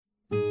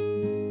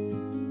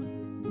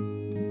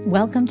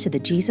Welcome to the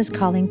Jesus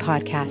Calling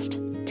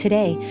podcast.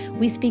 Today,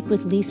 we speak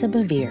with Lisa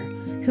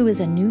Bevere, who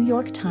is a New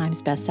York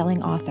Times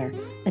bestselling author,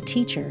 a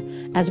teacher,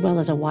 as well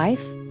as a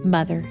wife,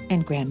 mother,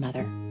 and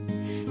grandmother.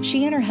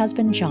 She and her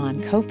husband,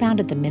 John,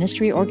 co-founded the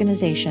ministry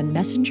organization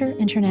Messenger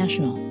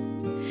International.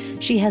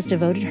 She has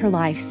devoted her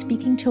life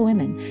speaking to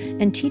women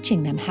and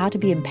teaching them how to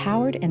be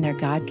empowered in their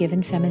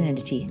God-given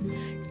femininity,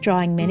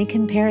 drawing many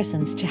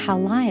comparisons to how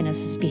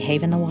lionesses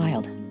behave in the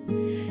wild.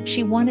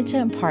 She wanted to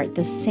impart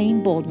the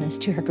same boldness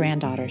to her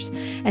granddaughters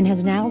and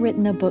has now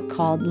written a book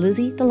called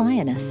Lizzie the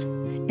Lioness,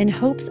 in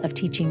hopes of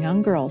teaching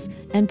young girls,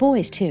 and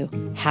boys too,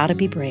 how to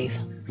be brave.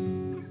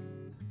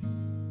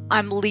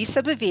 I'm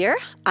Lisa Bevere.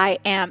 I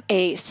am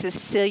a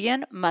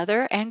Sicilian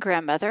mother and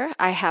grandmother.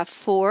 I have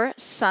 4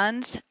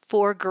 sons,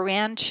 4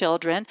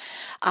 grandchildren.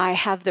 I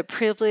have the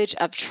privilege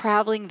of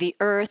traveling the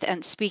earth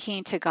and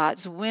speaking to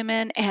God's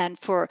women. And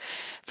for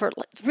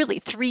really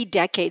 3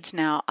 decades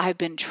now, I've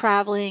been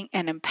traveling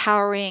and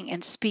empowering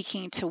and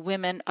speaking to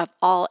women of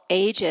all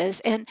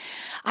ages. And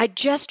I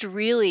just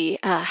really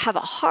have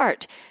a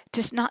heart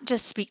to not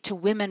just speak to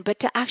women, but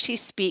to actually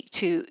speak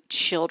to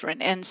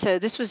children. And so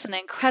this was an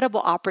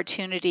incredible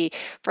opportunity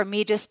for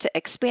me just to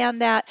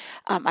expand that.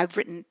 I've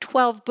written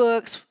 12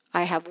 books.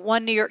 I have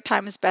 1 New York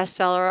Times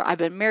bestseller. I've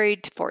been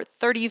married for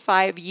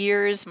 35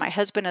 years. My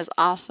husband is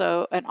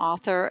also an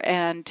author,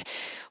 and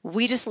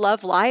we just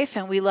love life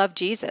and we love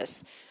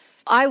Jesus.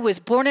 I was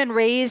born and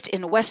raised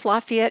in West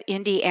Lafayette,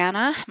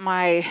 Indiana.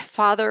 My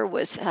father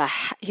was,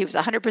 he was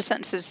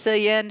 100%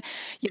 Sicilian.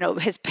 You know,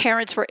 his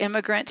parents were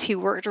immigrants. He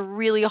worked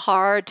really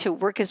hard to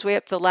work his way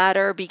up the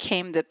ladder,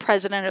 became the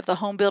president of the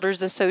Home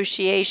Builders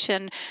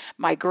Association.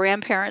 My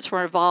grandparents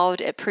were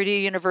involved at Purdue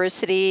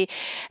University.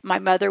 My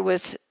mother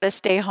was a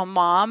stay-at-home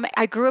mom.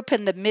 I grew up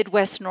in the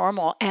Midwest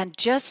normal and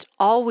just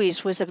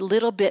always was a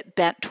little bit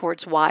bent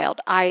towards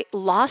wild. I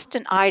lost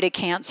an eye to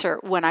cancer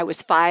when I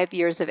was 5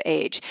 years of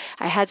age.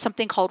 I had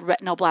something called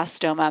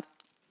retinoblastoma.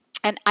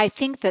 And I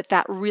think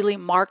that really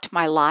marked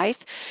my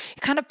life.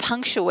 It kind of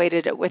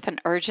punctuated it with an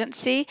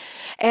urgency.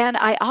 And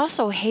I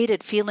also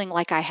hated feeling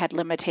like I had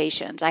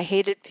limitations. I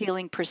hated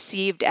feeling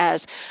perceived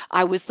as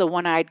I was the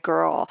one-eyed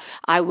girl.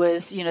 I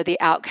was, the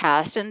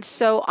outcast. And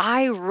so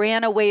I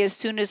ran away as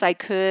soon as I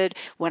could.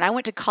 When I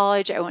went to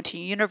college, I went to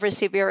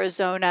University of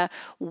Arizona,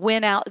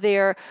 went out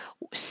there,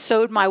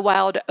 sowed my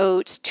wild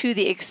oats to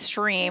the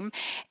extreme,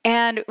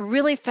 and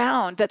really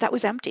found that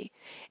was empty.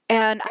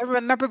 And I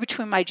remember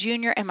between my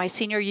junior and my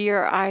senior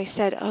year, I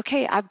said,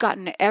 okay, I've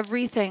gotten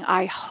everything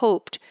I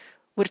hoped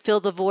would fill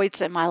the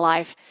voids in my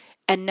life,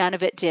 and none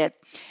of it did.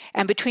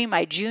 And between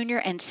my junior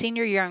and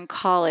senior year in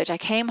college, I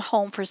came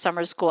home for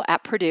summer school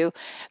at Purdue,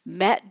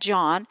 met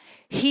John.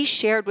 He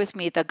shared with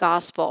me the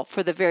gospel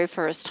for the very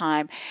first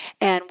time.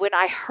 And when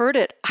I heard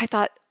it, I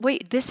thought,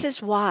 wait, this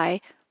is why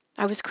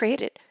I was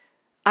created.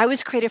 I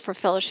was created for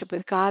fellowship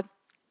with God.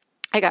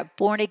 I got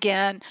born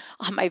again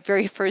on my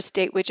very first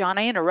date with John.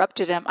 I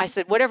interrupted him. I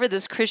said, whatever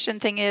this Christian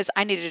thing is,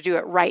 I need to do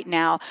it right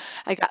now.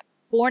 I got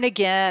born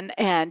again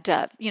and,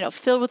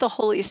 filled with the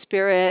Holy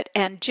Spirit,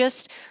 and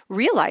just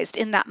realized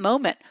in that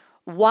moment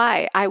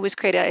why I was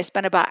created. I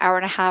spent about an hour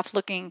and a half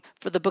looking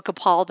for the book of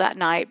Paul that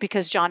night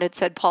because John had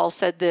said Paul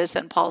said this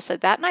and Paul said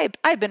that. And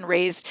I'd been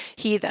raised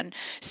heathen.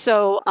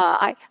 So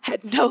I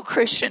had no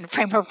Christian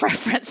frame of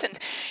reference. And,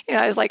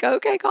 I was like,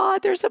 okay,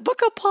 God, there's a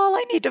book of Paul.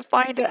 I need to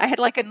find it. I had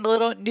like a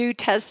little New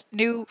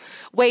Testament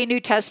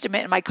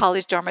in my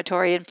college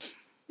dormitory. And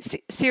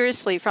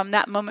seriously, from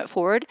that moment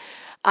forward,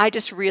 I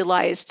just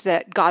realized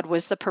that God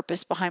was the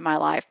purpose behind my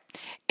life.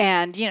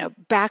 And,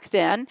 back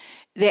then,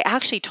 they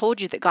actually told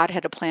you that God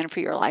had a plan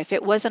for your life.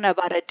 It wasn't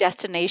about a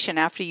destination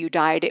after you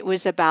died. It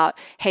was about,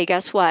 hey,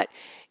 guess what?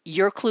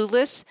 You're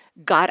clueless.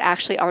 God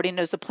actually already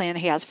knows the plan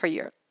he has for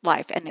your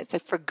life. And it's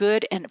for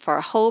good and for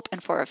a hope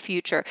and for a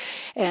future.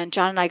 And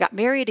John and I got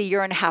married a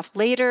year and a half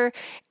later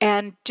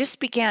and just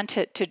began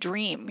to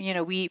dream.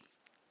 We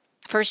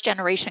first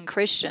generation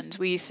Christians,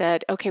 we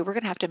said, okay, we're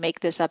going to have to make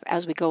this up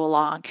as we go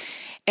along.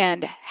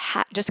 And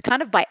just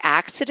kind of by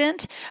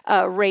accident,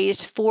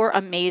 raised 4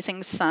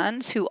 amazing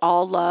sons who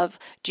all love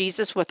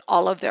Jesus with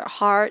all of their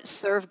heart,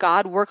 serve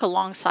God, work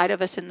alongside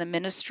of us in the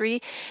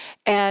ministry.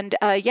 And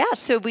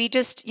so we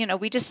just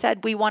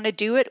said, we want to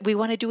do it. We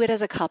want to do it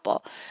as a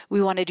couple.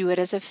 We want to do it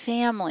as a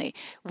family.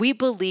 We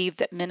believe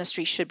that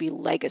ministry should be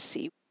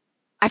legacy.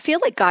 I feel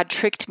like God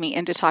tricked me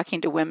into talking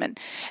to women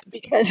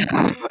because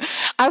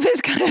I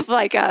was kind of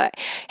like,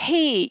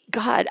 hey,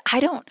 God, I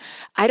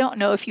don't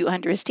know if you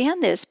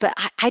understand this, but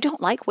I don't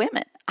like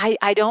women.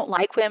 I don't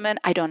like women.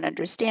 I don't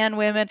understand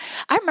women.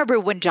 I remember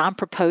when John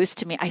proposed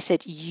to me, I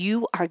said,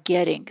 you are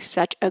getting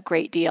such a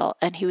great deal.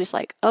 And he was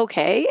like,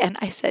 okay. And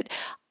I said,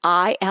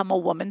 I am a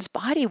woman's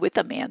body with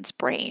a man's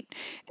brain.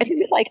 And he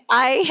was like,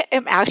 I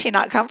am actually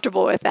not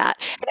comfortable with that.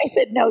 And I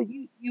said, no,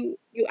 you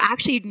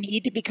actually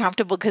need to be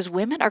comfortable because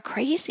women are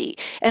crazy.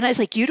 And I was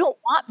like, you don't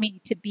want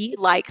me to be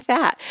like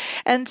that.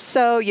 And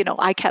so,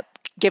 I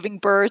kept giving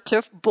birth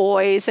to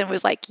boys and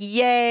was like,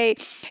 yay.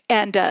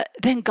 And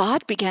then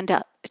God began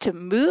to to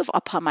move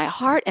upon my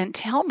heart and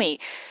tell me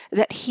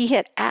that he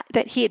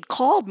had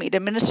called me to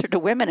minister to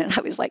women. And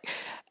I was like,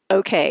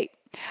 okay,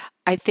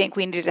 I think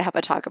we need to have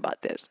a talk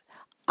about this.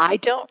 I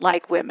don't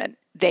like women.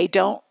 They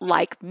don't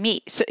like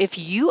me. So if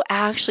you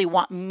actually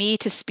want me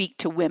to speak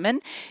to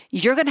women,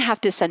 you're going to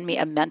have to send me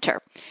a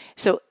mentor.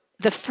 So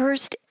the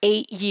first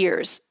 8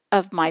 years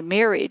of my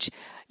marriage,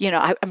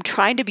 I'm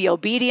trying to be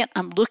obedient.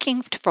 I'm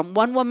looking from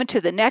one woman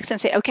to the next and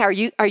say,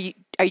 okay,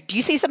 do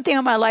you see something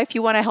in my life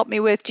you want to help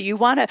me with? Do you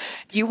want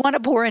to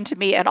pour into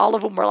me? And all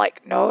of them were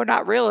like, no,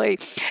 not really.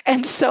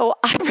 And so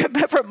I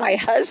remember my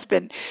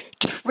husband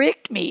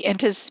tricked me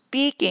into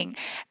speaking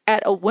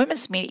at a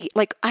women's meeting.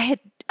 Like I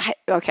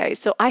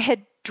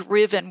had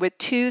driven with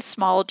 2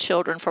 small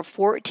children for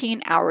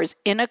 14 hours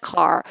in a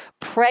car,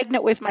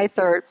 pregnant with my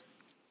third.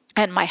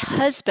 And my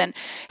husband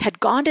had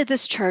gone to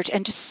this church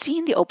and just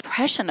seen the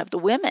oppression of the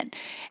women.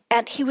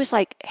 And he was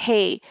like,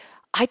 hey,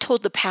 I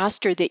told the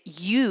pastor that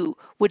you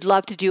would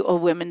love to do a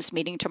women's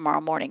meeting tomorrow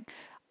morning.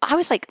 I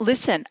was like,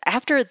 listen,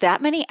 after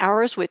that many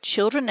hours with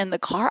children in the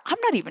car, I'm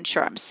not even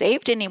sure I'm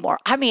saved anymore.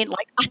 I mean,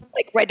 like, I'm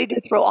like ready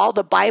to throw all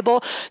the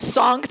Bible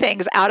song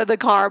things out of the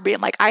car, being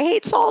like, I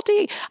hate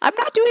salty. I'm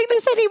not doing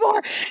this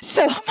anymore.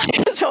 So my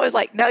husband was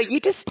like, no, you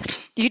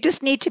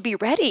just need to be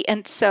ready.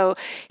 And so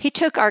he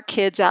took our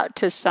kids out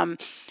to some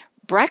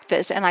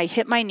breakfast and I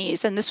hit my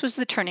knees. And this was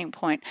the turning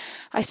point.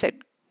 I said,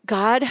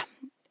 God,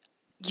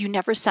 you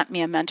never sent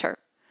me a mentor.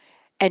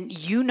 And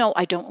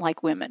I don't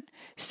like women.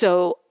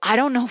 So I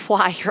don't know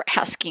why you're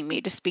asking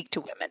me to speak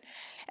to women.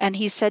 And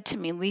he said to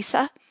me,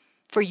 Lisa,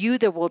 for you,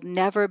 there will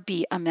never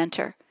be a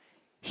mentor.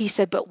 He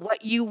said, but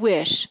what you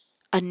wish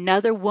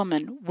another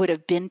woman would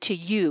have been to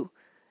you,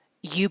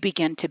 you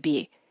begin to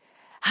be.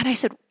 And I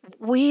said,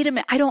 wait a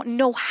minute, I don't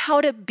know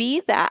how to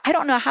be that. I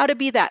don't know how to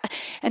be that.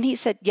 And he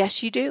said,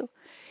 yes, you do.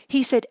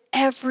 He said,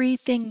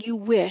 everything you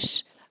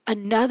wish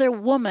another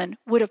woman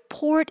would have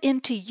poured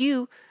into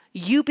you,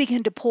 you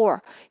begin to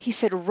pour. He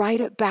said,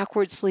 write it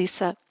backwards,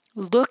 Lisa.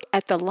 Look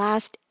at the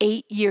last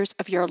 8 years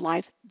of your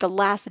life, the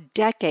last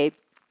decade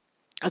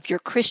of your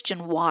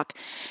Christian walk,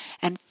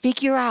 and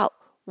figure out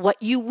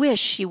what you wish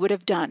she would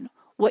have done,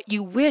 what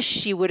you wish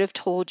she would have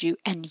told you,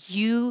 and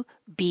you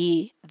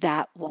be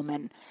that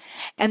woman.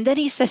 And then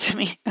he said to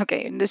me,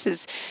 okay, and this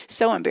is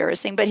so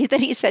embarrassing, but then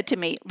he said to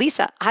me,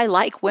 Lisa, I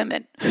like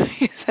women.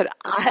 He said,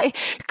 I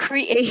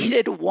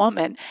created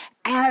woman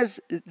as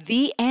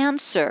the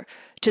answer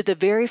to the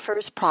very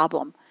first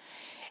problem.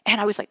 And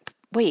I was like,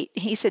 wait,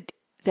 he said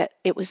that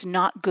it was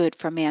not good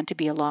for man to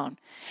be alone.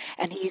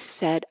 And he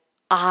said,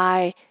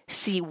 I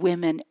see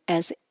women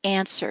as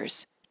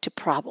answers to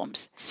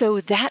problems.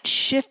 So that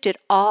shifted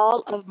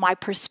all of my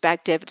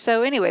perspective.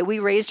 So anyway, we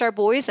raised our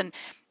boys and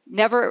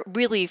never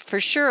really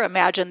for sure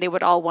imagined they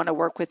would all want to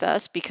work with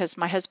us because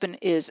my husband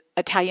is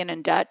Italian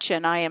and Dutch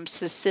and I am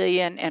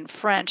Sicilian and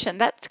French.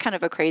 And that's kind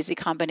of a crazy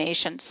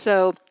combination.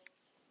 So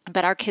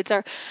but our kids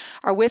are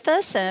with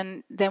us,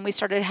 and then we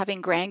started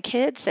having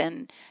grandkids,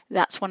 and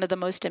that's one of the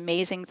most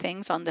amazing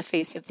things on the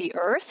face of the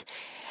earth.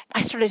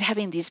 I started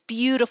having these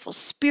beautiful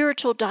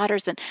spiritual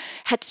daughters and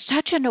had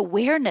such an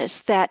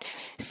awareness that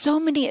so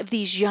many of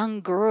these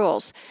young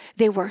girls,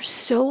 they were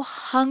so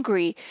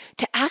hungry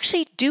to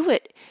actually do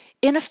it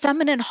in a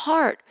feminine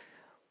heart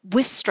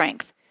with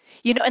strength.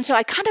 And so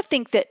I kind of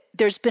think that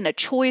there's been a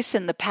choice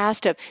in the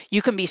past of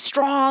you can be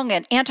strong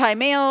and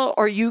anti-male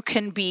or you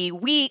can be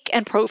weak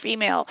and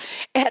pro-female.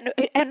 And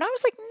I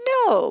was like,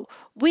 no,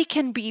 we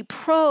can be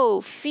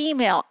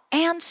pro-female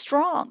and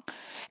strong.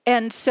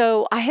 And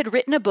so I had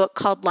written a book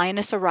called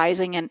Lioness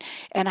Arising, and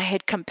I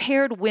had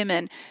compared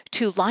women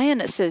to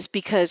lionesses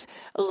because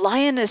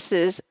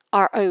lionesses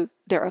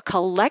they're a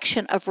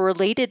collection of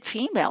related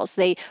females.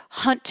 They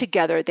hunt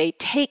together. They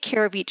take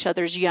care of each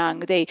other's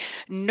young. They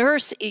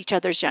nurse each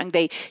other's young.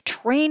 They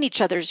train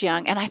each other's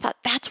young. And I thought,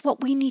 that's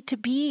what we need to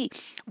be.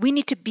 We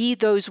need to be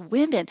those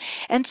women.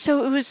 And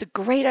so it was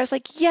great. I was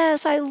like,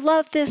 yes, I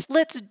love this.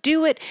 Let's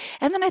do it.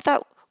 And then I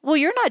thought, well,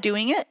 you're not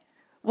doing it.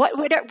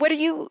 What are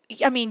you,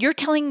 I mean, you're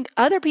telling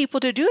other people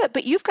to do it,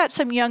 but you've got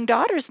some young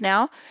daughters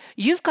now.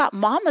 You've got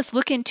mamas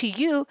looking to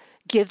you.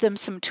 Give them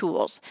some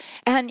tools.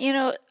 And,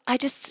 I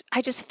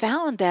just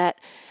found that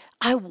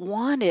I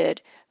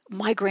wanted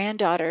my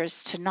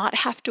granddaughters to not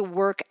have to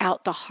work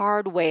out the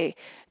hard way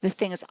the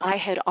things I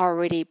had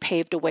already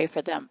paved a way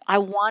for them. I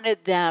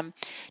wanted them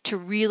to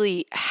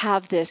really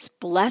have this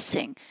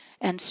blessing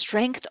and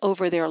strength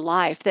over their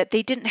life, that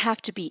they didn't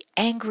have to be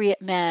angry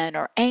at men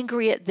or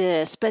angry at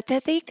this, but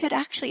that they could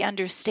actually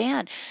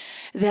understand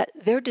that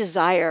their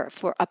desire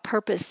for a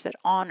purpose that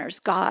honors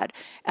God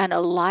and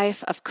a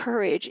life of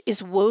courage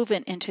is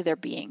woven into their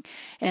being.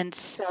 And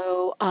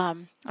so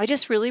I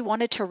just really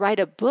wanted to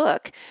write a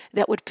book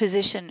that would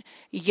position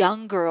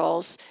young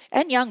girls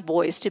and young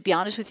boys, to be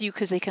honest with you,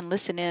 because they can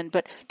listen in,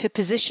 but to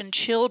position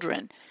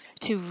children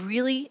to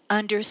really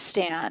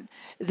understand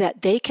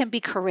that they can be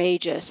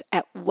courageous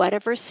at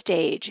whatever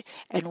stage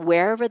and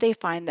wherever they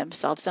find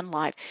themselves in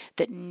life,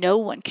 that no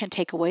one can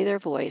take away their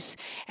voice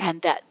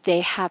and that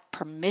they have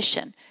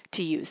permission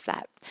to use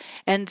that.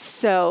 And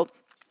so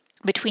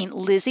between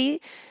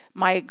Lizzie,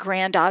 my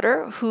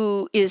granddaughter,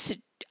 who is,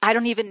 I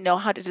don't even know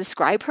how to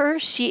describe her.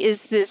 She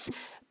is this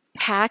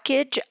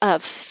package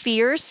of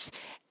fierce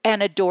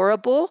and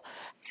adorable.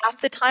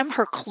 Half the time,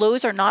 her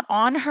clothes are not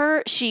on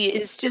her. She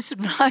is just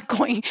not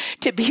going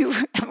to be.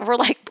 We're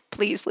like,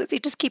 please, Lizzie,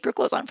 just keep your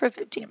clothes on for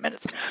 15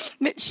 minutes.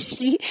 But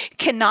she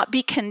cannot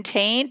be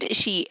contained.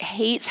 She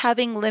hates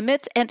having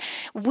limits. And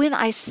when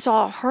I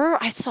saw her,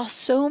 I saw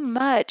so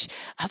much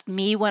of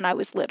me when I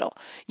was little,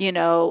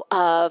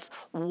 of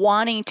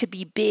wanting to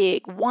be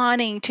big,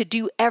 wanting to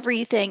do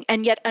everything,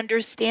 and yet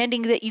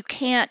understanding that you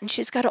can't. And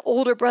she's got an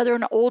older brother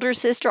and an older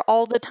sister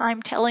all the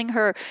time telling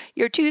her,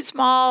 you're too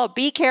small,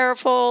 be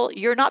careful,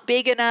 you're not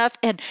big enough.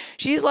 And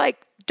she's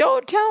like,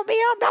 don't tell me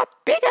I'm not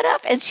big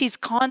enough. And she's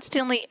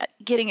constantly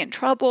getting in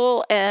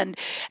trouble. And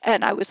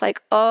I was like,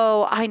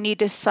 oh, I need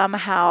to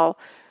somehow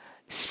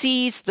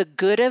seize the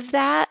good of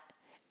that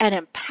and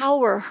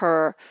empower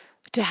her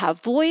to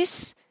have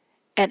voice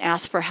and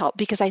ask for help.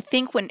 Because I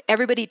think when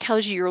everybody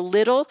tells you you're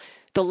little,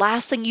 the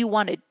last thing you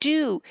want to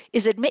do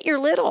is admit you're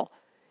little.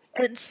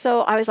 And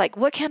so I was like,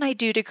 what can I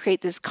do to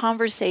create this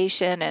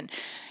conversation? And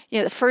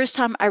the first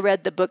time I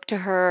read the book to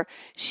her,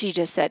 she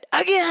just said,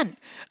 again,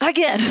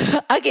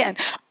 again.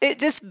 It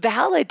just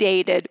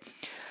validated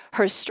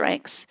her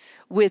strengths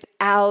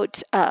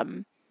without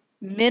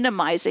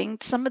minimizing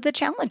some of the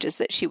challenges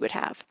that she would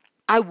have.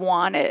 I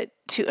wanted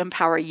to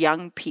empower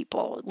young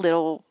people,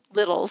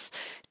 littles,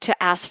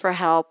 to ask for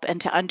help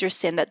and to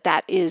understand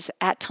that is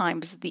at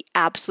times the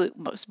absolute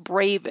most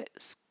brave,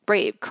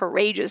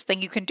 courageous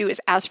thing you can do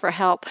is ask for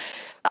help.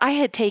 I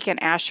had taken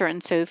Asher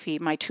and Sophie,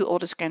 my two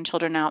oldest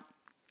grandchildren, out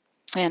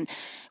and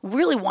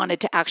really wanted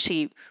to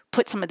actually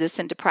put some of this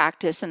into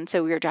practice. And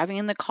so we were driving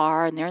in the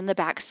car and they're in the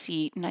back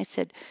seat. And I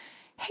said,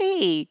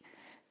 hey,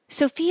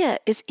 Sophia,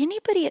 is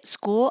anybody at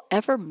school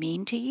ever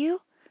mean to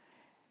you?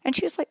 And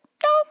she was like,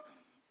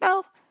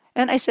 no.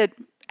 And I said,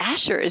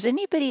 Asher, is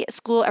anybody at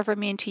school ever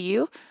mean to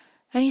you?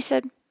 And he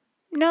said,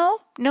 no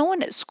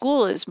one at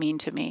school is mean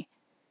to me.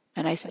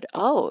 And I said,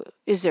 oh,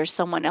 is there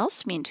someone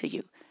else mean to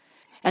you?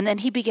 And then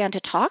he began to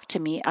talk to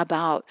me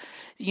about,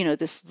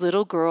 this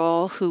little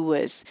girl who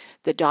was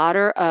the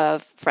daughter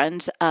of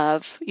friends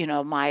of,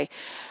 my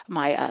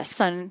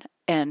son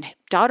and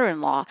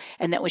daughter-in-law.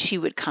 And that when she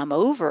would come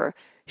over,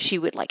 she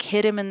would like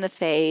hit him in the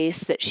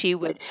face, that she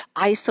would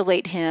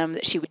isolate him,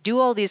 that she would do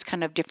all these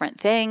kind of different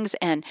things.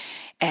 And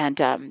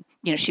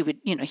she would,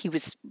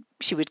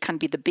 she would kind of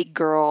be the big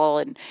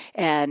girl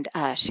and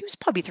she was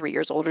probably 3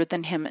 years older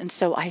than him. And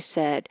so I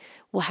said,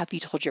 well, have you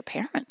told your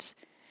parents?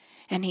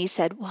 And he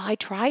said, well, I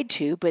tried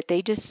to, but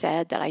they just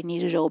said that I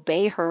needed to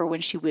obey her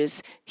when she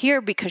was here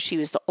because she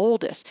was the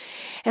oldest.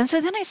 And so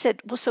then I said,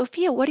 well,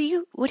 Sophia, what do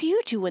you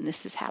do when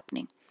this is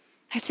happening?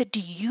 I said, do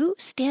you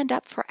stand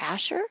up for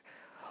Asher?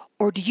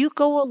 Or do you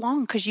go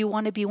along because you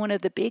want to be one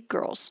of the big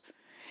girls?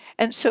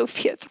 And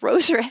Sophia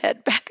throws her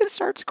head back and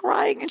starts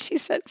crying. And she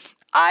said,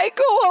 I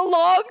go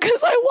along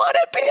because I want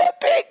to be a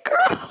big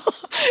girl.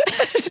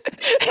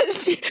 and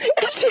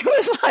she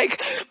was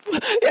like,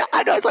 yeah,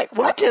 I know. It's like,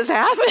 what just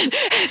happened?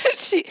 And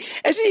she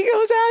goes,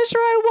 Asher,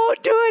 I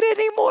won't do it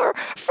anymore.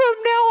 From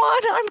now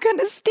on, I'm going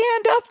to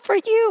stand up for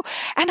you.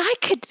 And I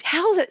could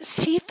tell that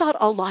she felt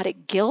a lot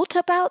of guilt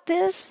about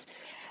this.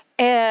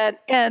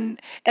 And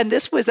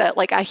this was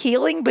a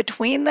healing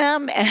between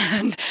them.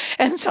 And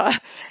so,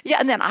 yeah.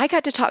 And then I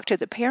got to talk to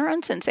the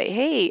parents and say,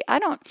 hey, I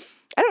don't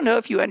know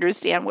if you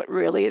understand what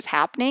really is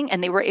happening.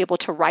 And they were able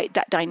to write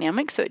that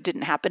dynamic so it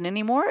didn't happen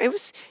anymore. It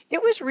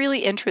was really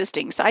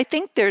interesting. So I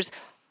think there's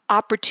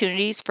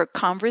opportunities for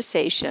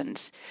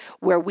conversations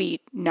where we,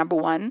 number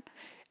one,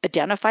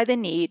 identify the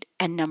need,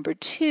 and number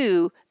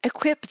two,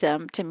 equip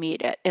them to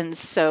meet it. And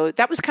so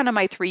that was kind of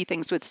my three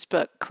things with this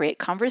book: create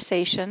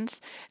conversations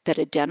that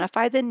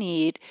identify the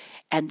need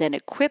and then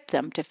equip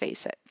them to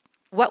face it.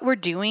 What we're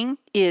doing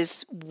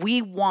is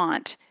we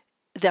want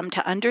them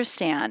to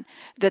understand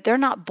that they're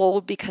not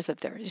bold because of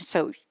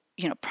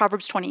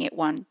Proverbs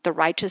 28:1, the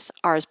righteous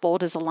are as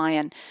bold as a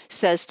lion,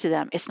 says to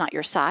them, it's not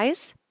your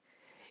size,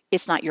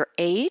 it's not your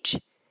age,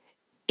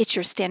 it's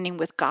your standing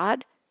with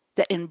God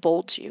that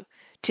emboldens you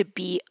to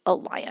be a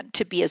lion,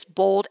 to be as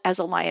bold as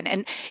a lion.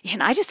 And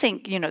I just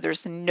think,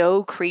 there's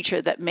no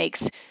creature that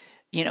makes,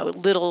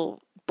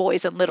 little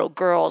boys and little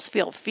girls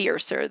feel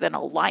fiercer than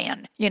a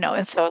lion,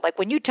 And so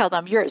when you tell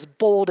them you're as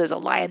bold as a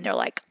lion, they're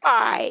like,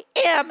 I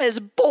am as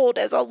bold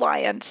as a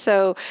lion.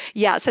 So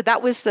yeah, so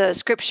that was the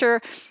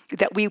scripture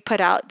that we put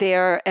out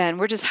there. And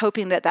we're just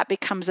hoping that that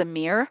becomes a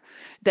mirror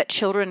that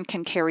children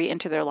can carry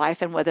into their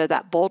life. And whether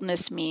that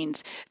boldness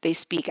means they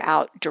speak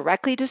out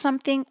directly to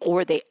something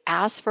or they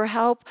ask for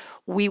help,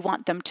 we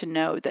want them to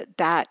know that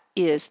that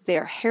is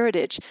their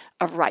heritage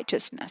of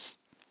righteousness.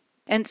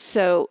 And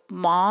so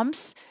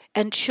moms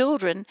and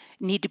children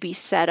need to be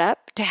set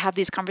up to have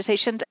these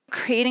conversations.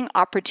 Creating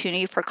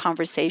opportunity for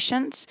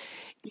conversations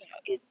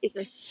is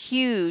a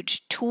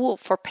huge tool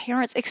for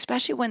parents,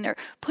 especially when they're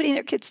putting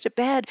their kids to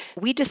bed.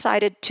 We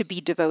decided to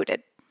be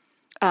devoted.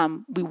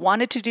 We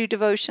wanted to do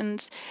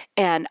devotions.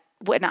 And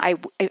when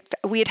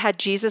we had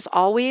Jesus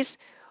Always,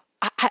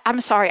 I'm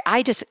sorry.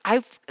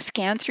 I've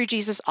scanned through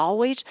Jesus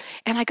Always,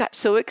 and I got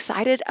so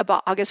excited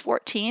about August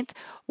 14th.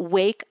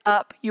 Wake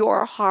up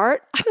your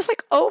heart. I was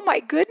like, oh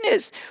my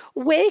goodness,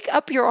 wake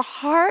up your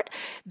heart.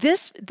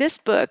 This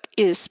book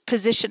is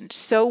positioned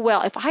so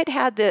well. If I'd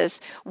had this,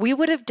 we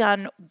would have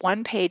done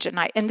one page a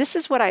night. And this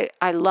is what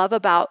I love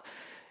about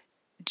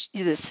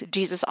this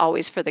Jesus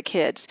Always for the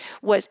Kids,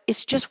 was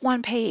it's just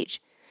one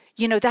page.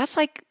 That's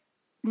like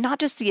not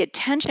just the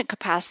attention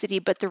capacity,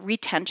 but the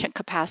retention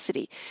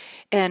capacity.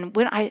 And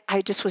when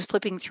I just was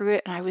flipping through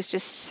it, and I was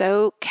just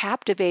so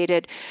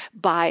captivated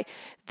by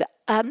the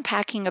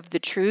unpacking of the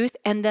truth,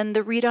 and then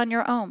the read on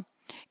your own.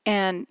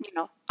 And,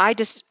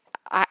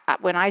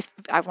 when I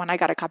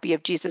got a copy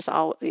of Jesus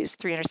Always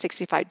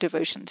 365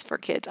 Devotions for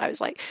Kids, I was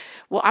like,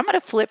 well, I'm going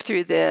to flip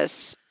through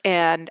this,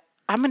 and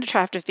I'm going to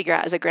try to figure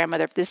out as a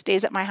grandmother if this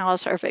stays at my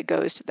house or if it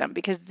goes to them,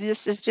 because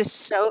this is just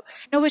so,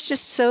 no, it's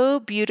just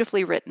so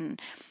beautifully written.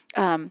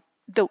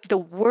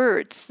 The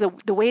words,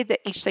 the way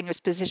that each thing is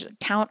positioned,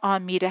 count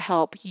on me to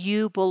help,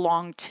 you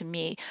belong to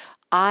me.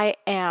 I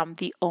am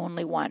the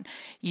only one.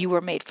 You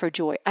were made for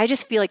joy. I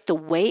just feel like the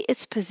way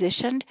it's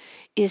positioned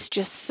is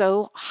just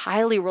so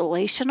highly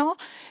relational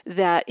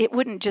that it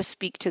wouldn't just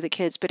speak to the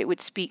kids, but it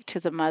would speak to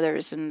the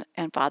mothers and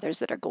fathers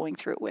that are going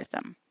through it with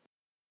them.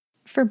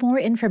 For more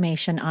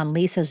information on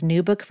Lisa's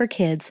new book for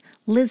kids,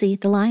 Lizzie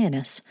the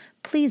Lioness,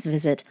 please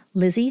visit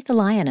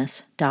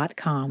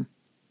lizziethelioness.com.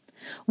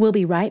 We'll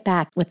be right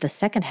back with the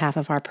second half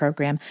of our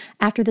program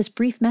after this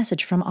brief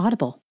message from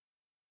Audible.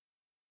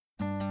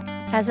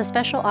 As a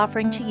special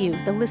offering to you,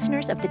 the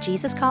listeners of the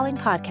Jesus Calling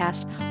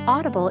podcast,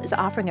 Audible is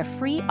offering a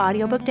free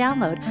audiobook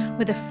download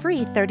with a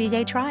free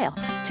 30-day trial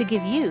to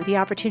give you the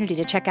opportunity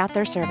to check out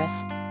their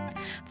service.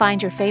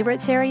 Find your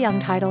favorite Sarah Young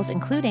titles,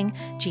 including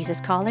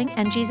Jesus Calling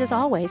and Jesus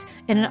Always,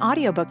 in an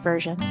audiobook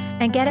version,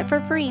 and get it for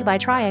free by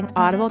trying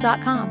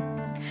audible.com.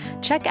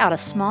 Check out a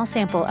small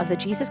sample of the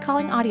Jesus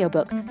Calling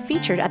audiobook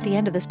featured at the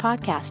end of this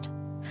podcast.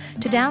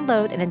 To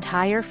download an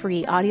entire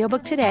free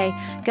audiobook today,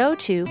 go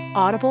to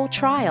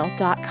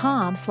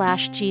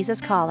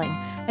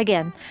audibletrial.com/JesusCalling.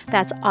 Again,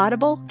 that's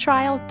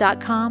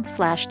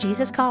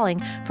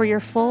audibletrial.com/JesusCalling for your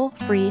full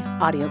free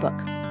audiobook.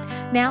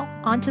 Now,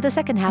 on to the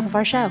second half of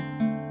our show.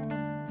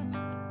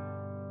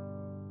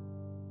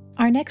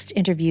 Our next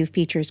interview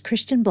features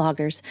Christian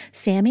bloggers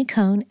Sammy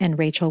Cohn and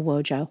Rachel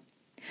Wojo.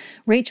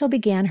 Rachel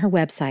began her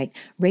website,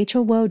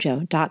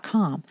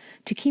 rachelwojo.com,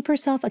 to keep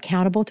herself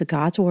accountable to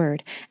God's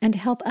Word and to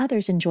help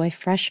others enjoy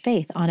fresh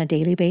faith on a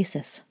daily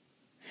basis.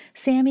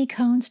 Sammy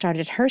Cohn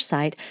started her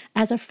site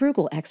as a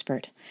frugal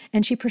expert,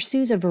 and she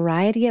pursues a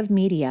variety of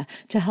media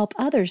to help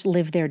others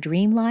live their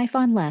dream life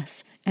on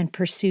less and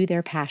pursue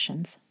their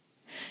passions.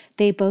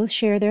 They both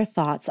share their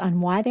thoughts on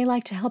why they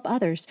like to help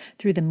others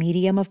through the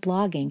medium of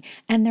blogging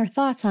and their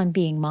thoughts on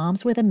being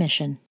moms with a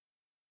mission.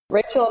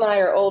 Rachel and I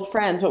are old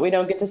friends, but we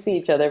don't get to see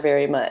each other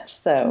very much.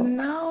 So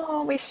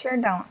no, we sure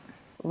don't.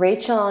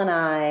 Rachel and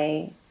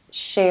I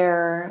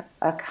share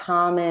a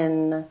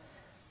common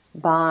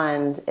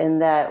bond in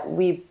that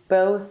we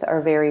both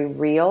are very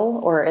real,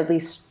 or at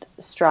least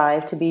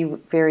strive to be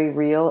very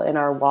real in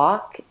our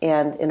walk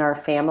and in our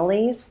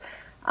families.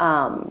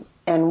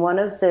 And one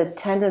of the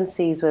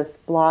tendencies with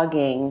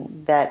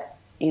blogging that,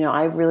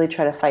 I really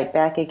try to fight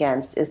back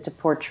against is to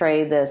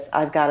portray this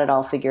I've got it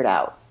all figured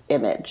out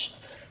image.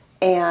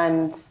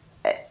 And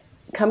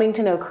coming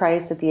to know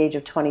Christ at the age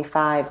of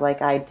 25,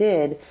 like I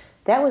did,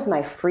 that was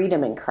my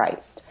freedom in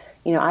Christ.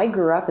 I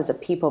grew up as a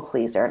people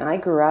pleaser, and I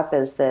grew up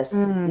as this,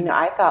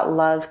 I thought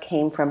love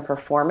came from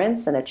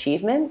performance and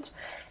achievement.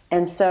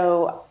 And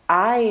so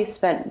I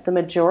spent the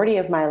majority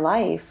of my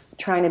life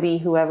trying to be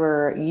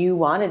whoever you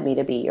wanted me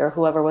to be, or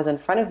whoever was in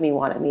front of me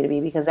wanted me to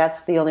be, because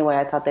that's the only way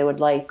I thought they would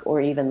like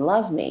or even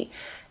love me.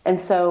 And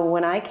so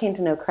when I came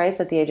to know Christ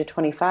at the age of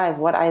 25,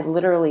 what I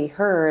literally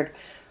heard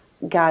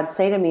God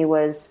say to me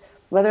was,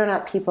 whether or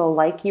not people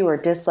like you or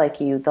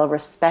dislike you, they'll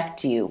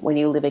respect you when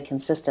you live a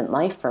consistent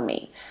life for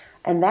me.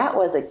 And that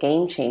was a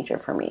game changer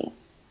for me.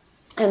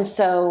 And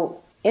so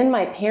in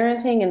my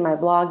parenting, in my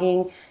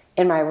blogging,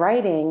 in my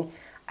writing,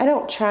 I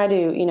don't try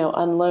to,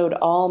 unload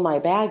all my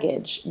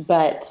baggage,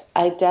 but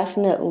I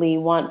definitely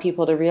want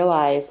people to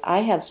realize I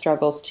have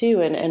struggles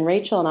too. And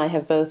Rachel and I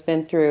have both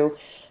been through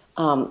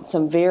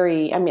some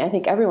very, I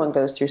think everyone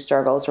goes through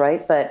struggles,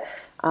 right? But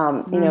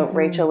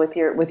Rachel, with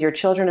your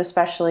children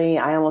especially,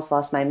 I almost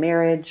lost my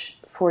marriage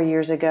 4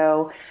 years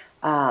ago.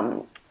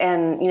 And,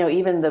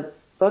 even the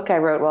book I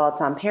wrote, while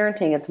it's on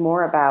parenting, it's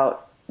more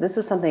about this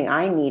is something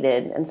I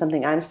needed and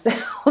something I'm still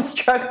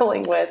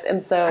struggling with.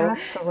 And so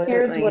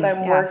here's what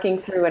I'm working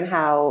through and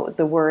how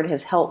the Word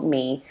has helped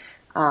me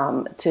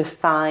to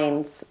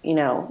find,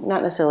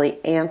 not necessarily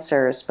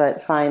answers,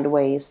 but find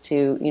ways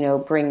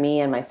to, bring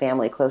me and my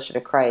family closer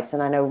to Christ.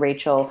 And I know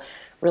Rachel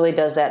really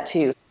does that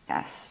too.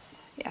 Yes.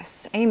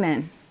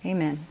 Amen.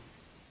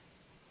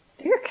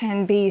 There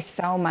can be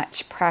so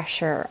much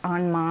pressure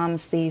on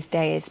moms these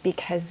days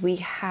because we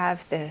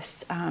have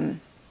this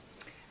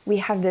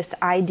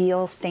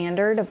ideal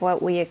standard of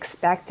what we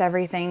expect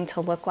everything to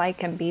look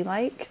like and be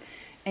like.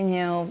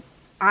 And,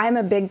 I'm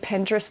a big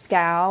Pinterest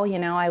gal,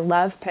 I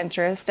love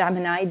Pinterest. I'm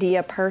an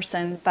idea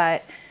person,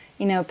 but,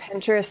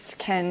 Pinterest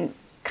can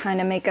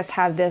kind of make us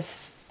have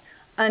this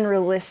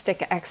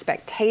unrealistic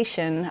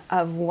expectation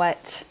of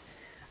what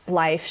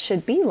life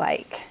should be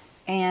like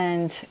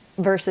and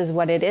versus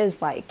what it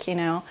is like,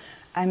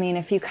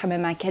 if you come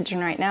in my kitchen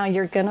right now,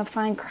 you're going to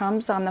find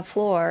crumbs on the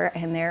floor,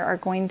 and there are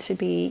going to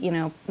be,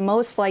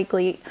 most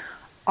likely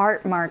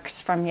art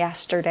marks from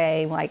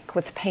yesterday, like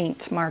with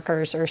paint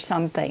markers or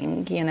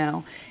something,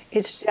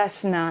 It's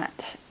just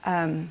not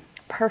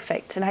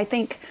perfect. And I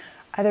think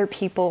other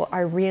people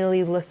are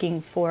really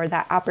looking for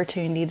that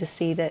opportunity to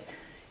see that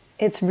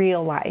it's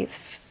real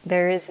life.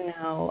 There is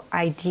no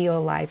ideal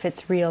life.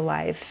 It's real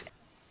life.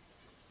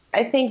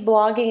 I think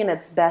blogging in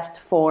its best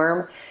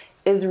form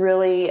is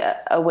really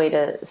a way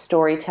to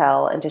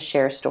storytell and to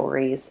share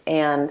stories.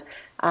 And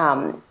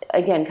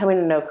again, coming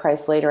to know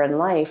Christ later in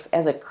life,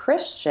 as a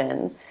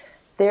Christian,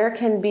 there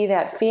can be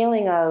that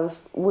feeling of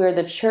where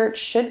the church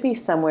should be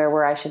somewhere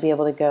where I should be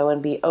able to go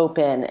and be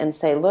open and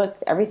say, look,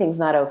 everything's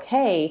not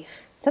okay.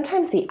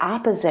 Sometimes the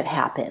opposite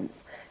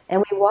happens.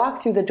 And we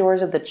walk through the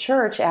doors of the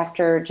church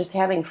after just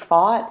having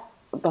fought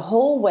the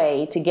whole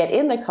way to get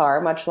in the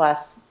car, much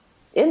less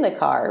in the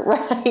car,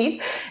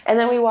 right? And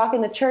then we walk in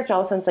the church and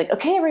all of a sudden it's like,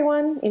 okay,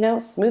 everyone,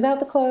 smooth out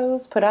the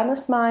clothes, put on the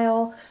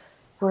smile.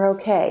 We're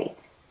okay.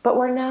 But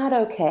we're not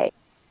okay.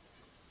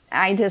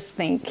 I just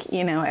think,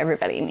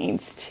 everybody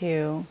needs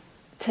to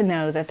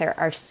know that there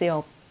are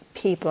still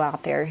people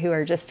out there who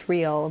are just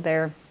real.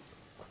 They're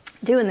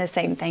doing the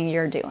same thing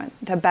you're doing,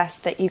 the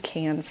best that you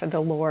can for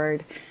the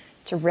Lord,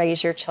 to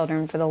raise your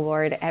children for the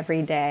Lord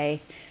every day.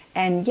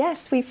 And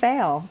yes, we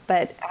fail,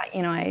 but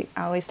I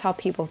always tell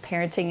people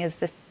parenting is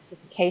this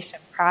sanctification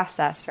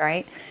process,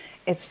 right?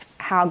 It's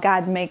how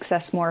God makes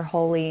us more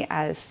holy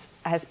as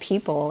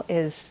people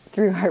is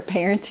through our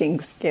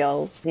parenting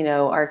skills.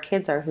 Our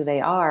kids are who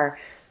they are.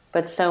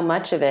 But so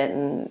much of it,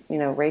 and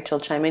Rachel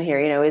chime in here,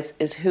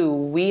 is who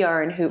we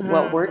are and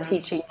what we're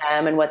teaching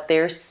them and what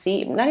they're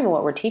seeing. Not even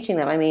what we're teaching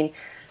them.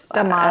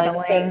 The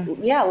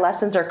modeling.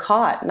 Lessons are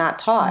caught, not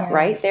taught. Yes.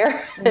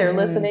 Right? They're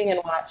listening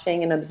and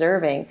watching and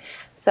observing.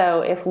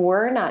 So if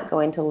we're not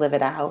going to live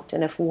it out,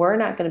 and if we're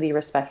not going to be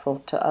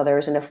respectful to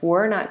others, and if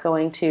we're not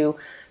going to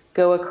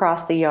go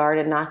across the yard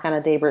and knock on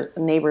a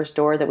neighbor's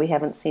door that we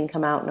haven't seen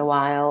come out in a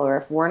while, or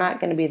if we're not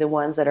going to be the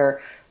ones that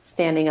are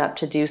standing up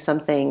to do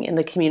something in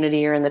the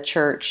community or in the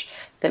church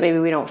that maybe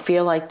we don't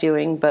feel like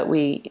doing, but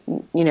we,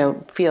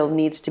 feel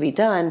needs to be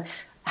done,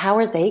 how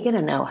are they going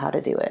to know how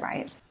to do it?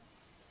 Right.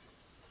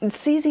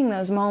 Seizing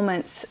those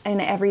moments in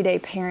everyday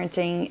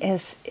parenting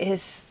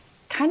is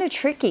kind of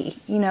tricky,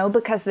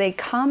 because they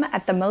come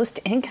at the most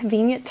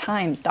inconvenient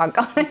times,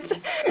 doggone it.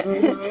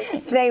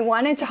 Mm-hmm. They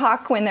want to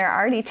talk when they're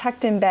already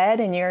tucked in bed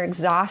and you're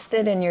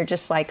exhausted and you're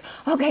just like,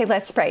 okay,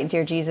 let's pray.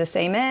 Dear Jesus,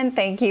 amen.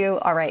 Thank you.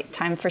 All right,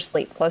 time for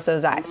sleep. Close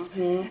those eyes.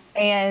 Mm-hmm.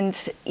 And,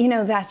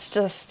 that's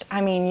just,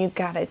 you've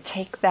got to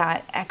take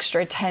that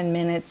extra 10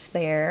 minutes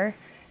there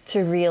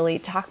to really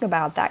talk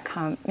about that,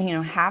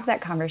 have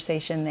that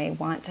conversation they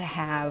want to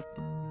have.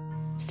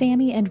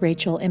 Sammy and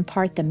Rachel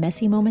impart the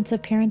messy moments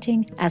of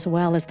parenting as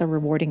well as the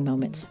rewarding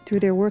moments through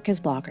their work as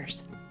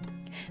bloggers.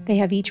 They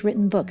have each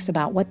written books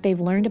about what they've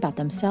learned about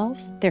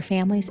themselves, their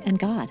families, and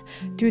God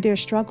through their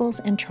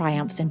struggles and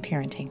triumphs in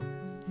parenting.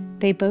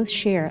 They both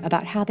share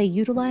about how they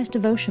utilize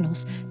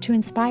devotionals to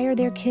inspire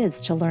their kids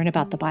to learn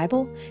about the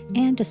Bible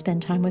and to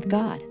spend time with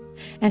God,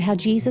 and how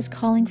Jesus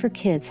Calling for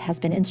Kids has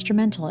been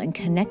instrumental in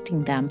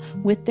connecting them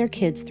with their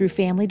kids through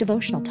family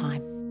devotional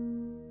time.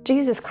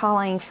 Jesus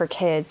Calling for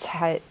Kids,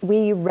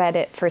 we read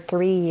it for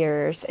 3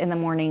 years in the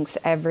mornings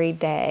every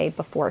day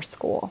before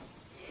school.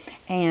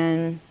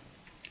 And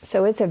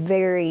so it's a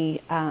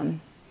very,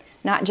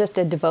 not just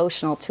a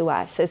devotional to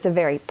us, it's a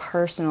very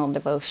personal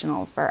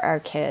devotional for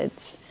our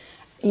kids.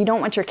 You don't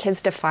want your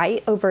kids to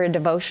fight over a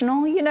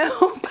devotional,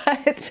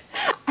 but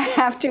I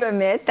have to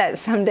admit that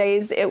some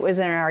days it was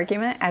an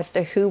argument as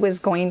to who was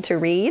going to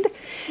read.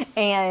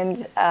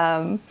 And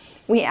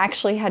we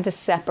actually had to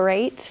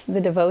separate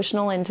the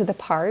devotional into the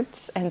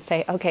parts and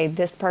say, okay,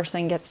 this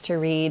person gets to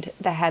read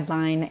the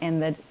headline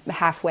and the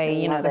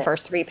halfway, the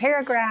first 3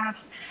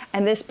 paragraphs,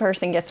 and this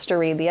person gets to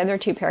read the other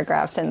 2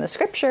 paragraphs in the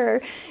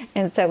scripture.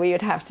 And so we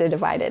would have to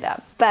divide it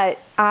up. But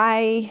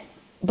I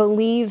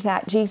believe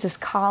that Jesus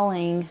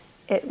Calling,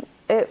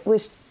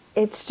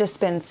 it's just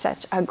been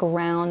such a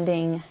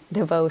grounding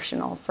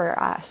devotional for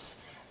us,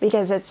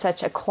 because it's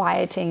such a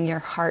quieting your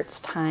heart's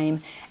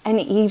time. And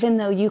even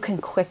though you can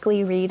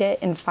quickly read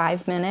it in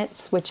 5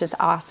 minutes, which is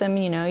awesome,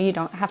 you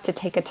don't have to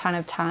take a ton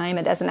of time.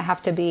 It doesn't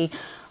have to be,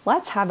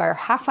 let's have our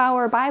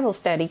half-hour Bible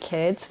study,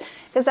 kids,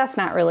 because that's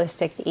not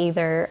realistic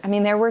either.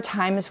 There were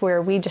times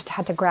where we just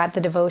had to grab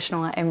the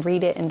devotional and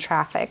read it in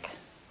traffic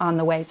on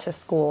the way to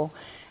school.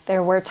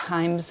 There were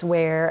times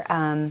where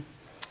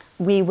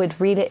we would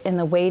read it in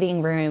the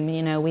waiting room.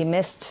 We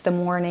missed the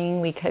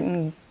morning. We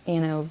couldn't,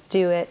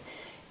 do it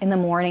in the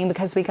morning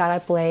because we got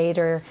up late,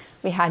 or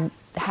we had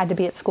to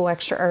be at school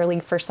extra early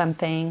for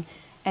something.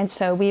 And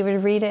so we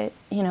would read it,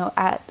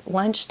 at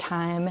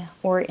lunchtime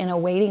or in a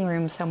waiting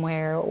room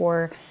somewhere,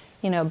 or,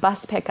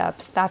 bus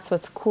pickups. That's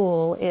what's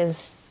cool,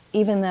 is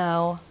even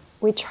though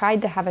we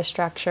tried to have a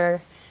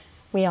structure,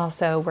 we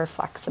also were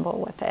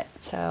flexible with it.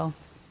 So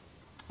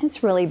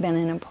it's really been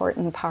an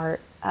important part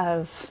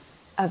of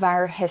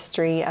our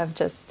history of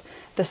just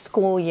the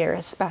school year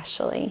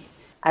especially.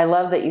 I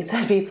love that you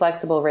said be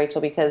flexible, Rachel,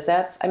 because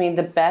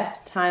the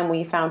best time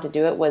we found to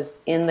do it was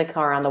in the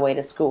car on the way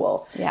to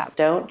school. Yeah.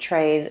 Don't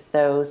trade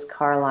those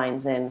car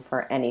lines in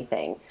for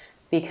anything,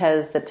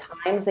 because the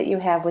times that you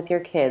have with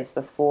your kids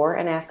before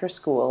and after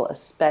school,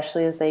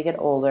 especially as they get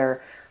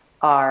older,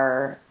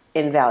 are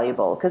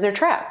invaluable because they're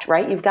trapped,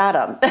 right? You've got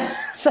them.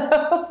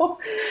 So,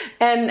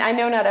 and I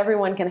know not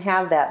everyone can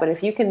have that, but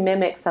if you can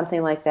mimic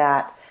something like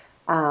that,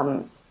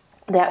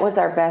 that was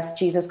our best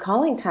Jesus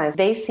calling times.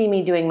 They see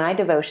me doing my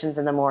devotions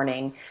in the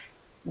morning,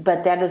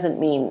 but that doesn't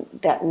mean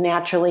that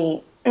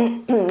naturally,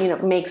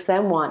 makes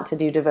them want to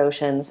do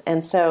devotions.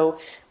 And so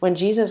when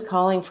Jesus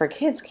calling for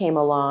kids came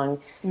along,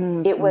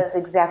 it was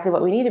exactly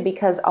what we needed,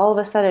 because all of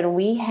a sudden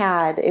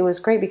it was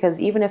great, because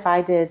even if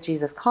I did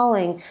Jesus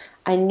calling,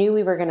 I knew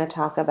we were going to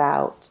talk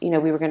about, we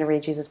were going to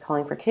read Jesus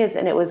calling for kids,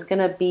 and it was going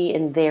to be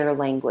in their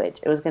language.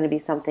 It was going to be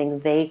something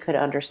they could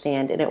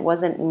understand. And it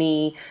wasn't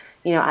me.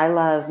 I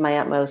love My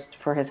Utmost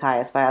for His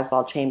Highest by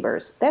Oswald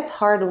Chambers. That's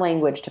hard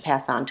language to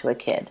pass on to a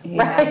kid,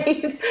 right?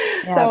 Yes.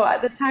 Yeah.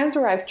 So the times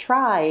where I've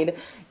tried,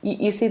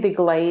 you see the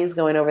glaze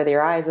going over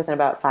their eyes within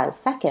about 5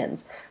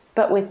 seconds.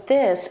 But with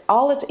this,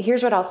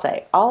 here's what I'll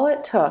say. All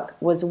it took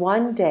was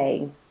one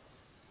day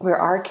where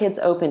our kids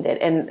opened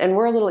it, and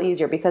we're a little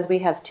easier because we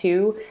have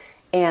two,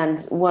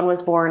 and one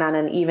was born on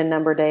an even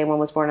number day and one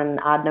was born on an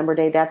odd number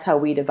day. That's how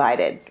we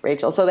divided,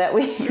 Rachel, so that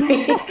we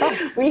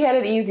had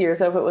it easier.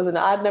 So if it was an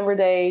odd number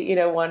day,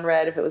 one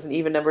read. If it was an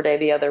even number day,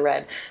 the other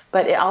read.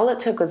 But all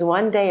it took was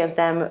one day of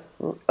them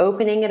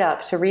opening it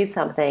up to read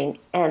something,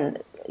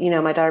 and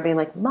my daughter being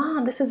like,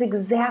 "Mom, this is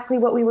exactly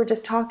what we were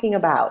just talking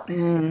about."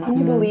 Mm-hmm. Can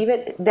you believe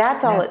it?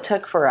 That's all it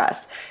took for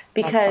us,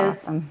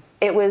 because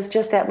it was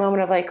just that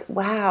moment of like,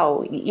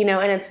 wow,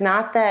 and it's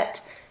not that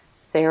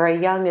Sarah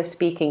Young is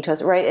speaking to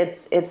us, right?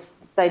 It's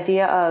the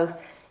idea of,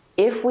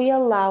 if we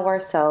allow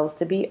ourselves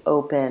to be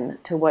open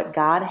to what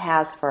God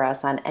has for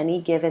us on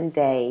any given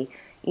day,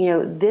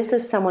 this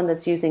is someone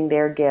that's using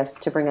their gifts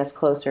to bring us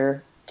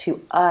closer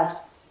to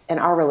us and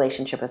our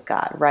relationship with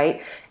God,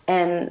 right?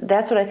 And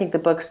that's what I think the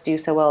books do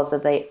so well, is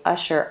that they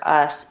usher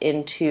us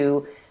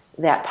into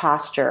that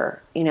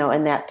posture,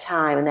 and that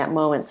time and that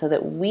moment, so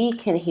that we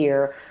can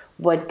hear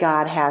what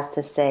God has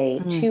to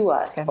say to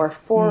us or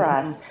for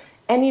us.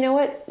 And you know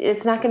what?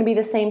 It's not going to be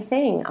the same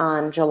thing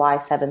on July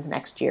 7th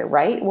next year,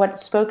 right?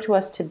 What spoke to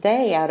us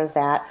today out of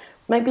that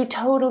might be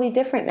totally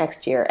different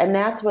next year. And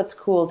that's what's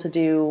cool to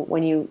do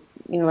when you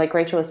like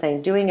Rachel was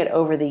saying, doing it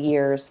over the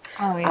years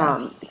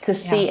to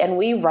see. And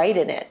we write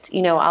in it.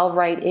 I'll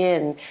write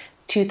in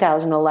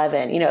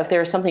 2011. If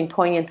there's something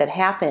poignant that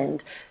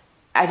happened,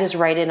 I just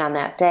write in on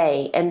that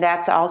day. And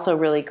that's also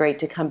really great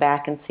to come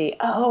back and see,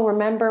 oh,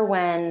 remember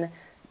when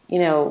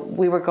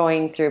we were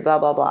going through blah,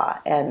 blah, blah.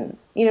 And,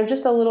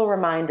 just a little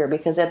reminder,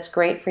 because that's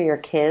great for your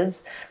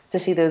kids to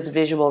see those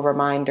visual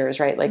reminders,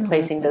 right? Like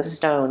placing those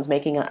stones,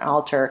 making an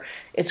altar.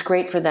 It's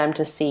great for them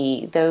to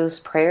see those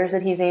prayers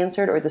that He's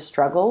answered, or the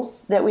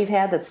struggles that we've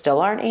had that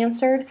still aren't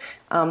answered,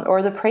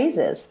 or the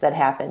praises that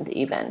happened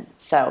even.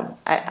 So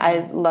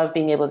I love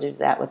being able to do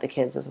that with the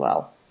kids as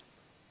well.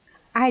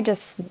 I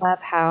just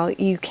love how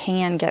you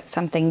can get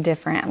something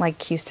different.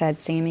 Like you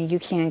said, Sammy, you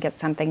can get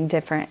something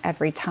different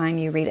every time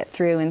you read it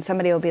through. And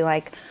somebody will be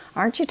like,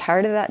 aren't you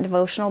tired of that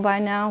devotional by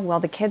now? Well,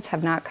 the kids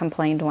have not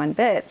complained one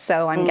bit.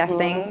 So I'm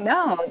guessing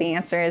no. The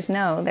answer is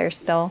no. They're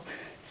still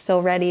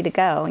ready to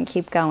go and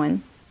keep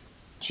going.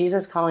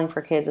 Jesus Calling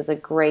for Kids is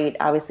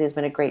obviously has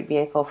been a great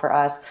vehicle for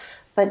us.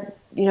 But,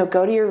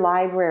 go to your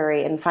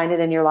library and find it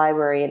in your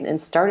library and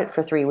start it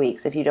for 3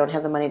 weeks if you don't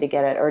have the money to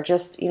get it. Or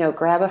just,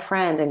 grab a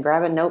friend and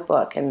grab a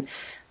notebook and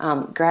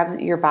grab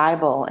your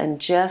Bible and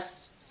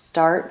just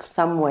start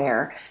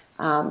somewhere,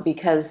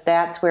 because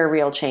that's where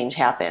real change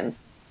happens.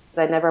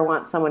 I never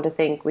want someone to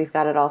think we've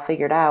got it all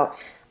figured out.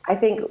 I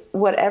think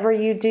whatever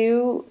you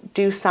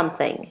do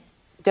something.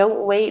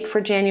 Don't wait for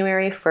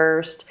January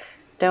 1st.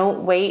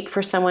 Don't wait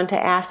for someone to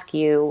ask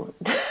you.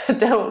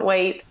 Don't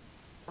wait.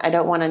 I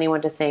don't want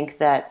anyone to think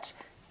that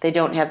they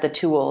don't have the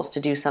tools to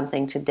do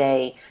something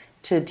today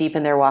to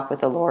deepen their walk with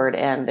the Lord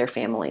and their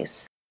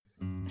families.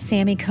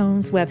 Sammy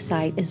Cohn's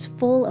website is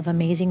full of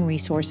amazing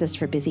resources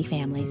for busy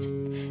families.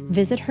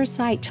 Visit her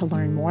site to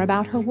learn more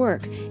about her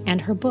work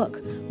and her book,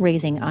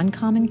 Raising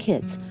Uncommon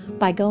Kids,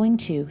 by going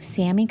to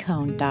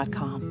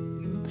sammycohn.com.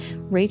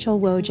 Rachel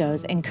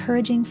Wojo's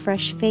Encouraging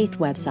Fresh Faith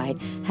website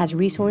has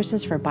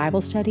resources for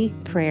Bible study,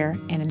 prayer,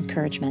 and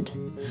encouragement.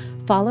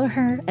 Follow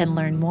her and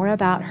learn more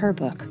about her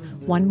book,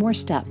 One More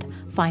Step,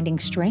 Finding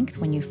Strength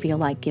When You Feel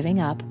Like Giving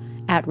Up,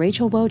 at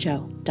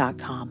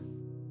rachelwojo.com.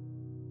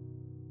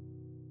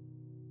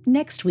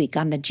 Next week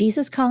on the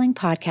Jesus Calling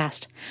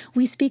podcast,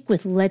 we speak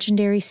with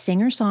legendary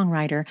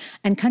singer-songwriter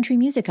and country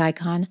music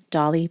icon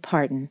Dolly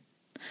Parton.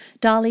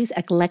 Dolly's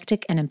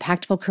eclectic and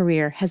impactful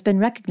career has been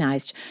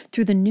recognized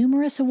through the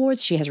numerous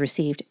awards she has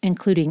received,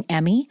 including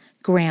Emmy,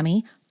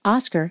 Grammy,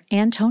 Oscar,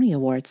 and Tony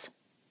Awards.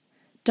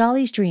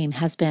 Dolly's dream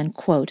has been,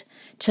 quote,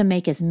 to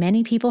make as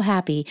many people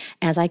happy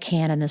as I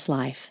can in this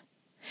life.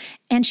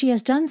 And she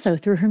has done so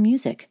through her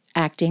music,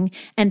 acting,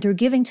 and through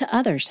giving to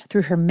others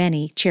through her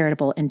many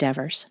charitable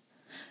endeavors.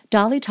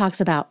 Dolly talks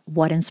about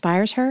what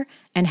inspires her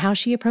and how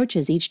she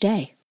approaches each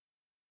day.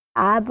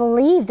 I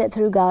believe that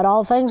through God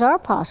all things are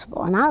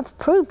possible, and I've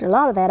proved a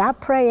lot of that. I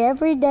pray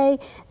every day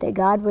that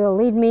God will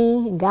lead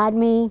me and guide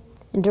me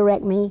and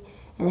direct me,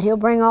 and that He'll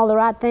bring all the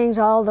right things,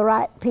 all the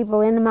right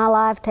people into my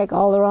life, take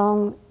all the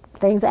wrong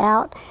things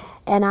out,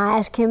 and I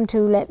ask Him to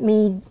let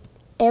me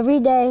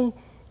every day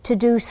to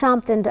do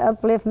something to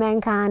uplift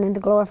mankind and to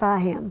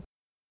glorify Him.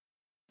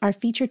 Our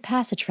featured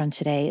passage from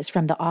today is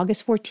from the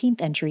August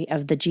 14th entry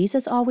of the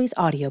Jesus Always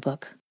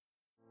audiobook.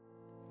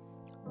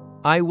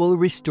 I will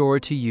restore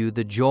to you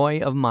the joy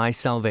of my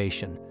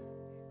salvation.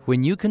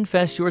 When you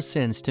confess your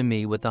sins to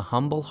me with a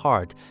humble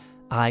heart,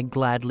 I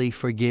gladly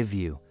forgive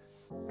you.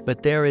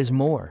 But there is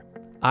more.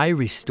 I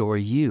restore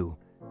you.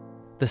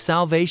 The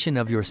salvation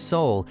of your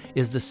soul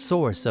is the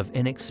source of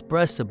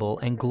inexpressible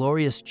and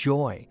glorious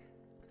joy.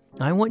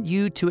 I want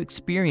you to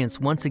experience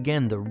once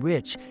again the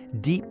rich,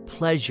 deep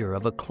pleasure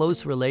of a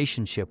close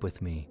relationship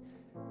with me.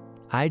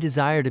 I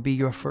desire to be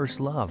your first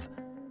love.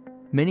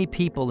 Many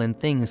people and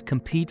things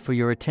compete for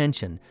your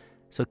attention,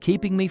 so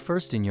keeping me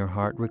first in your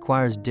heart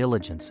requires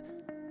diligence.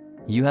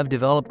 You have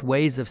developed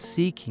ways of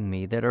seeking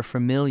me that are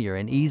familiar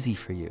and easy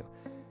for you.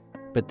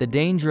 But the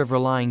danger of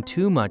relying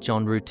too much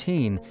on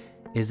routine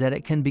is that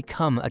it can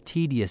become a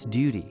tedious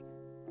duty.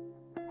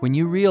 When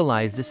you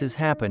realize this has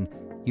happened,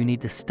 you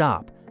need to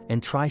stop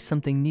and try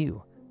something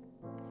new.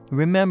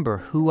 Remember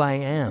who I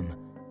am,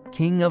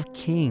 King of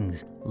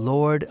Kings,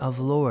 Lord of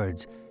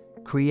Lords,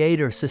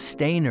 Creator,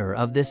 Sustainer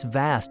of this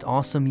vast,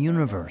 awesome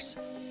universe.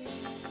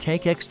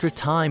 Take extra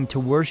time to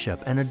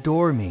worship and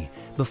adore me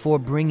before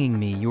bringing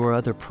me your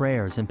other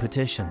prayers and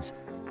petitions.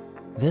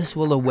 This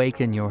will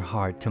awaken your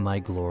heart to my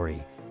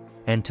glory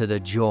and to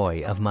the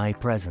joy of my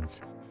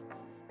presence.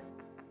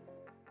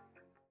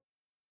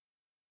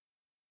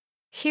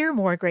 Hear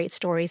more great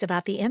stories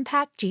about the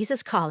impact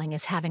Jesus Calling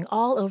is having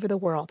all over the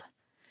world.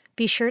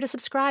 Be sure to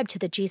subscribe to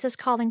the Jesus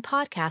Calling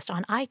podcast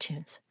on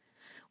iTunes.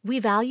 We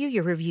value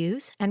your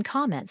reviews and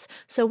comments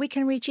so we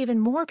can reach even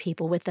more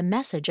people with the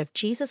message of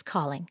Jesus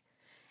Calling.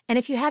 And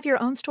if you have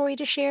your own story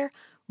to share,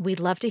 we'd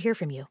love to hear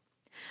from you.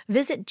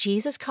 Visit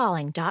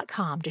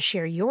JesusCalling.com to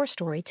share your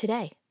story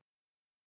today.